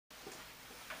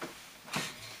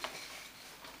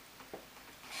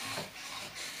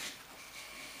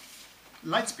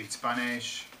Lightspeed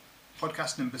Spanish,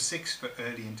 podcast number 6 for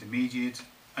early intermediate,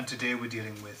 and today we're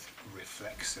dealing with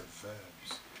reflexive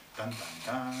verbs. Tan, tan,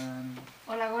 tan.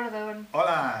 Hola, Gordon.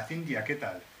 Hola, Cintia, ¿qué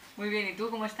tal? Muy bien, ¿y tú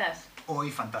cómo estás?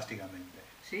 Hoy fantásticamente.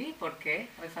 ¿Sí? ¿Por qué?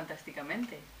 Hoy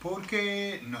fantásticamente.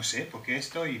 Porque, no sé, porque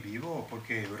estoy vivo,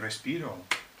 porque respiro.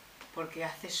 Porque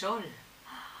hace sol.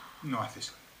 No hace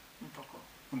sol. Un poco.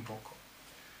 Un poco.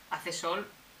 Hace sol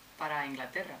para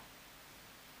Inglaterra.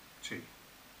 Sí.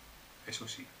 Eso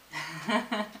sí.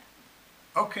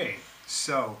 Okay,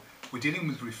 so we're dealing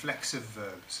with reflexive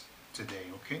verbs today,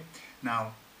 okay?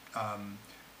 Now,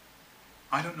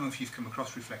 I don't know if you've come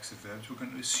across reflexive verbs. We're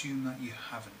going to assume that you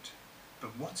haven't.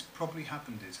 But what's probably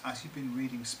happened is, as you've been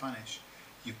reading Spanish,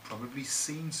 you've probably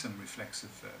seen some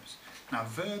reflexive verbs. Now,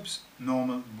 verbs,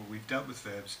 normal, we've dealt with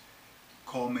verbs,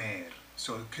 comer.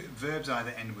 So verbs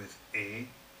either end with a,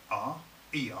 ar,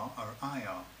 er, or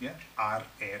ir, yeah? Ar,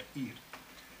 ir.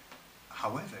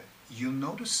 However, you'll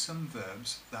notice some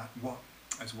verbs that,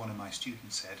 as one of my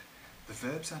students said, the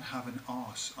verbs that have an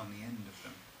arse on the end of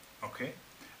them, okay?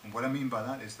 And what I mean by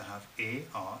that is they have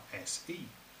A-R-S-E,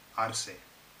 arse,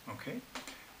 okay?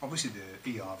 Obviously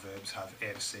the ER verbs have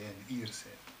erse and irse,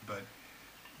 but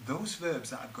those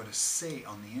verbs that have got a se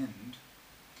on the end,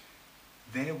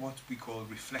 they're what we call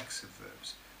reflexive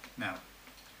verbs. Now,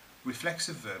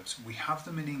 reflexive verbs, we have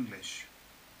them in English,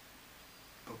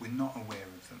 but we're not aware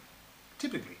of them.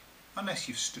 Typically, unless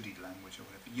you've studied language or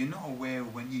whatever, you're not aware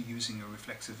when you're using a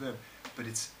reflexive verb, but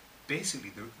it's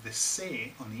basically the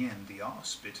se on the end, the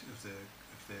arse bit of the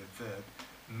verb,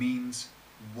 means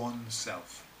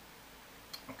oneself.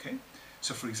 Okay?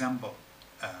 So for example,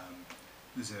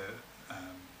 there's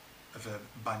a verb,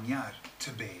 bañar,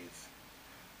 to bathe.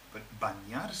 But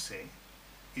bañarse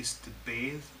is to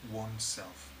bathe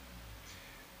oneself.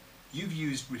 You've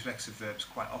used reflexive verbs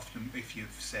quite often if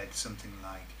you've said something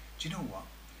like, do you know what?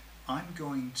 I'm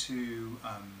going to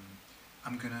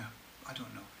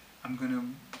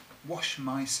wash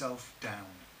myself down.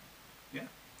 Yeah?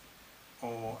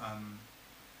 Or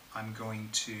I'm going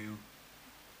to,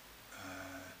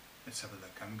 let's have a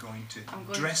look, I'm going to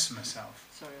dress myself.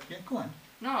 Sorry. Yeah, go on.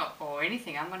 No, or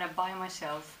anything. I'm going to buy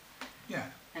myself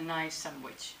a nice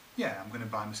sandwich. Yeah, I'm going to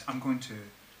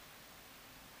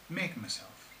make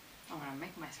myself. I'm going to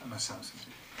make myself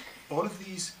something. All of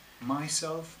these,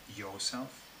 myself,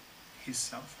 yourself, his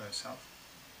self, herself,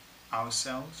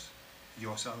 ourselves,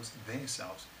 yourselves, their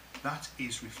selves, that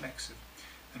is reflexive.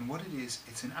 And what it is,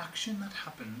 it's an action that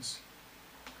happens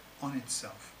on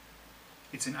itself.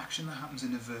 It's an action that happens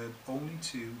in a verb only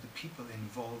to the people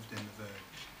involved in the verb.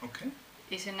 Okay?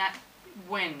 It's an act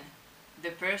when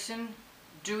the person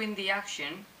doing the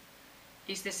action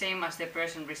is the same as the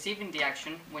person receiving the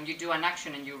action. When you do an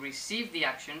action and you receive the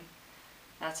action,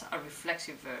 that's a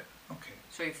reflexive verb. Okay.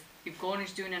 So if Gordon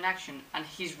is doing an action and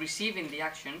he's receiving the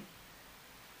action,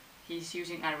 he's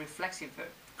using a reflexive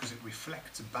verb. Because it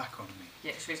reflects back on me.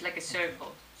 Yeah, so it's like a circle.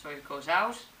 Okay. So it goes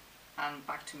out and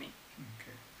back to me.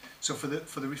 Okay. So for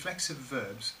the reflexive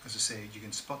verbs, as I say, you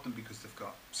can spot them because they've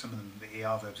got, some of them, the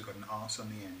AR verbs have got an arse on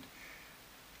the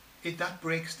end. That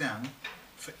breaks down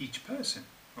for each person,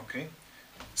 okay?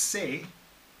 Say,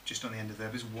 just on the end of the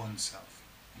verb, is oneself,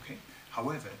 okay?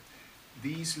 However,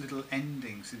 these little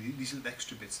endings, these little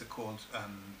extra bits, they're called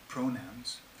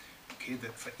pronouns, okay?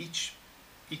 That for each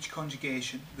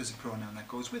conjugation, there's a pronoun that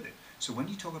goes with it. So when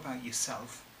you talk about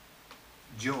yourself,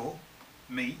 yo,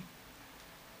 me,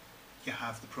 you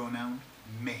have the pronoun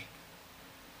me.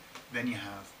 Then you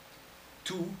have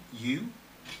tú, you,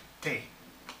 te.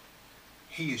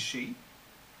 He is she,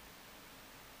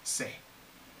 se.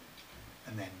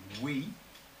 And then we,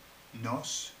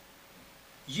 nos,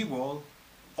 you all,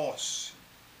 os.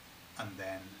 And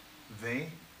then they,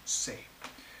 se.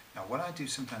 Now what I do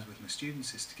sometimes with my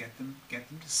students is to get them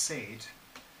to say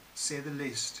the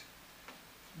list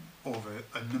over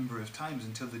a number of times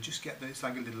until they just get there. It's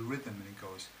like a little rhythm, and it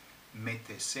goes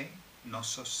mete se,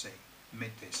 nosos se,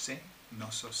 mete se,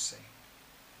 nosos se.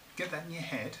 Get that in your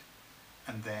head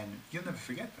and then you'll never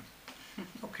forget them.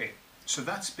 Okay, so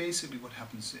that's basically what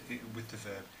happens with the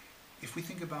verb. If we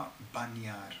think about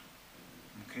bañar,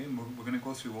 okay, and we're going to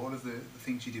go through all of the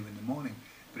things you do in the morning,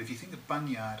 but if you think of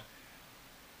bañar,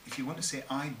 if you want to say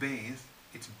I bathe,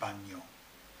 it's baño.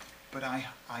 But I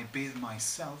bathe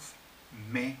myself,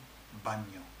 me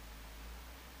baño.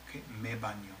 Okay, me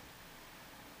baño.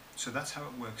 So that's how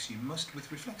it works. You must,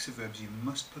 with reflexive verbs, you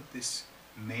must put this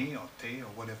me or te or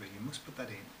whatever, you must put that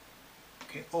in.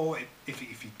 Okay, or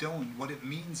if you don't, what it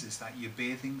means is that you're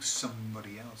bathing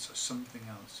somebody else or something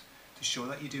else. To show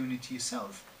that you're doing it to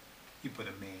yourself, you put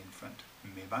a me in front,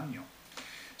 me baño.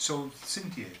 So,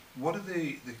 Cynthia, what are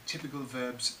the typical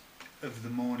verbs of the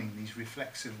morning, these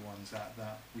reflexive ones that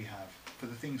we have, for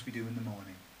the things we do in the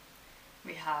morning?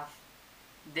 We have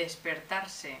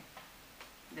despertarse.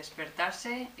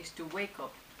 Despertarse is to wake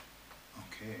up.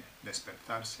 Okay,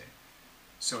 despertarse.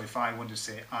 So if I want to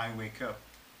say I wake up,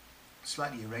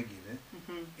 slightly irregular,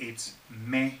 it's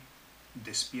me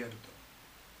despierto.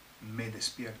 Me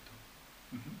despierto.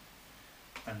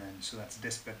 And then, so that's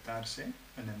despertarse,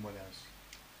 and then what else?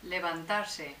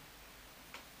 Levantarse.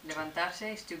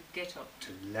 Levantarse is to get up.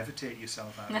 To levitate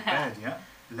yourself out of bed, yeah?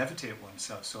 Levitate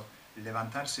oneself. So,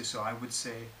 levantarse, so I would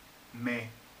say me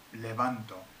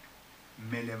levanto.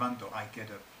 Me levanto, I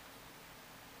get up.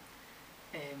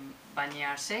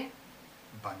 Bañarse.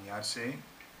 Bañarse,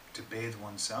 to bathe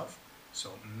oneself.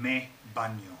 So, me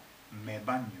baño. Me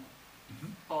baño.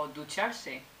 O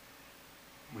ducharse.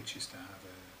 Which is to have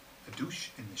a douche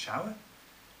in the shower.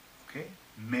 Okay?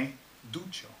 Me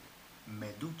ducho. Me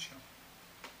ducho.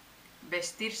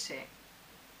 Vestirse.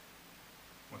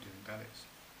 What do you think that is?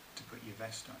 To put your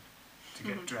vest on. To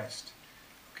get dressed.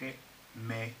 Okay?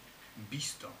 Me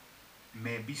visto.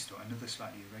 Me visto. Another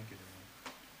slightly irregular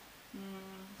one.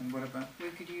 And what about? We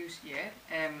could use,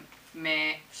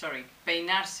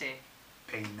 peinarse.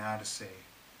 Peinarse.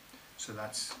 So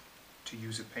that's to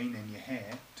use a peine in your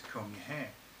hair, to comb your hair.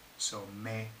 So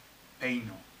me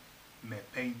peino. Me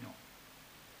peino.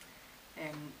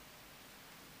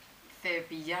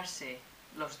 Cepillarse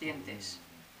los dientes.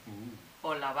 Ooh. O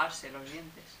lavarse los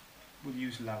dientes. We'll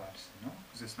use lavarse, no?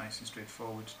 Because it's nice and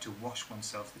straightforward to wash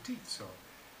oneself the teeth. So,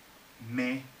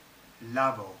 me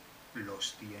lavo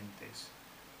los dientes.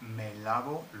 Me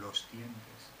lavo los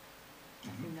dientes. I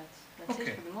think that's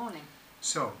Okay. it for the morning.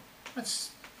 So,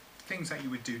 that's things that you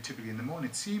would do typically in the morning.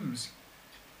 It seems,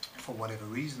 for whatever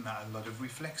reason, that a lot of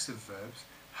reflexive verbs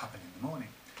happen in the morning.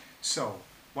 So,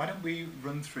 why don't we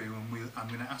run through and I'm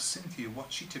going to ask Cynthia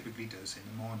what she typically does in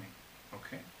the morning,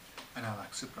 okay? And I'll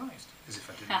act surprised, as if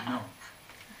I didn't know.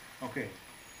 Okay.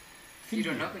 You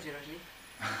don't know because you're asleep.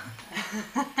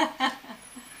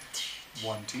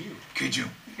 One to you. Could you?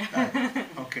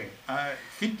 Okay.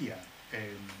 Cynthia,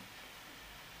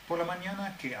 por la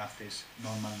mañana, ¿qué haces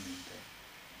normalmente?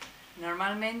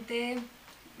 Normalmente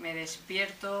me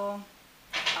despierto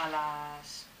a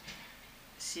las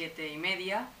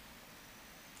 7:30,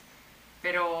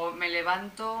 pero me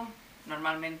levanto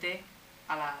normalmente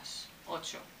a las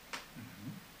 8.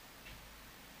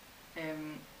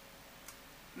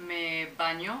 Me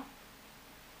baño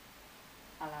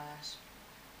a las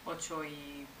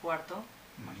 8:15,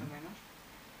 más o menos.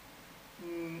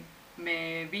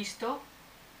 Me visto,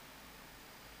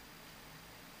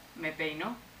 me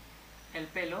peino el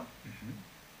pelo,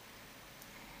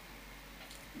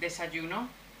 desayuno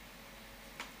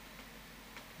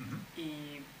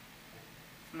y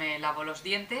me lavo los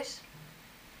dientes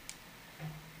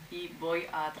y voy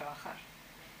a trabajar.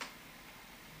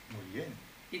 Muy bien.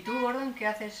 ¿Y tú, Gordon, qué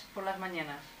haces por las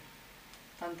mañanas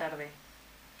tan tarde?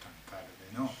 Tan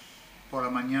tarde, no. Por la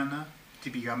mañana,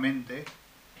 típicamente,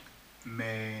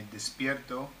 me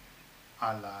despierto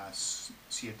a las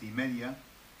 7:30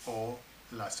 o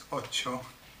las 8.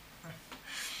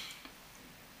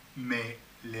 Me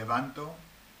levanto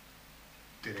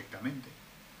directamente.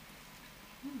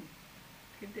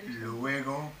 Qué interesante.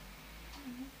 Luego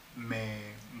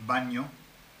me baño.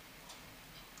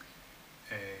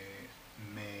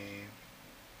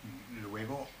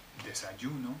 Luego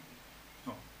desayuno.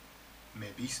 No,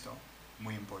 me visto.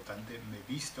 Muy importante, me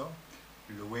visto.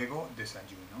 Luego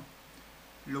desayuno.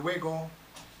 Luego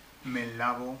me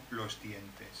lavo los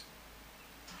dientes.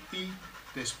 Y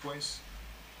después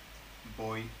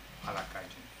voy a la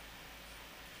calle.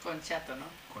 Con chato, ¿no?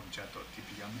 Con chato,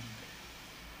 típicamente.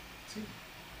 Sí.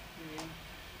 Muy bien.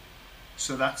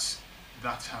 So that's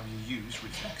how you use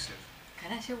reflexive.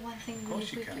 Can I say one thing Of really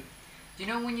course you quickly? can. Do you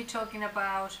know when you're talking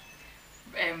about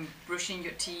brushing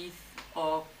your teeth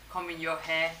or combing your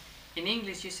hair, in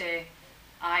English you say,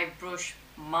 I brush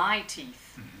my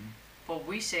teeth. But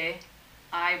we say,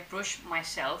 I brush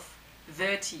myself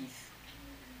the teeth.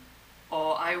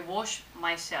 Or I wash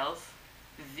myself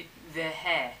the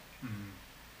hair.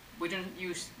 We don't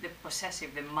use the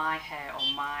possessive, the my hair or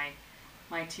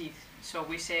my teeth. So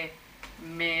we say,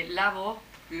 me lavo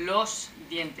los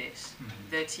dientes,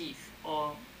 the teeth.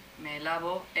 Or me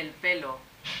lavo el pelo,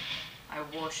 I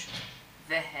wash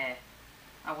the hair.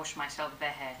 I wash myself the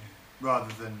hair.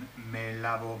 Rather than me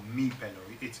lavo mi pelo.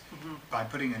 It's by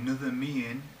putting another me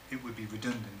in, it would be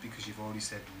redundant because you've already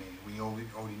said me. We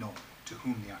already know to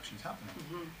whom the action is happening.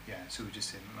 Yeah, so we just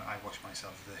say I wash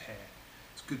myself the hair.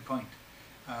 It's a good point.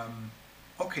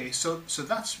 Okay, so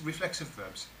that's reflexive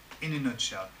verbs. in a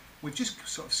nutshell. We've just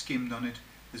sort of skimmed on it.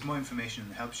 There's more information in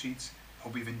the help sheets.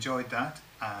 Hope you've enjoyed that,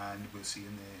 and we'll see you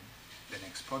in the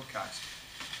next podcast.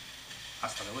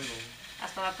 Hasta luego.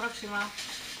 Hasta la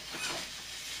próxima.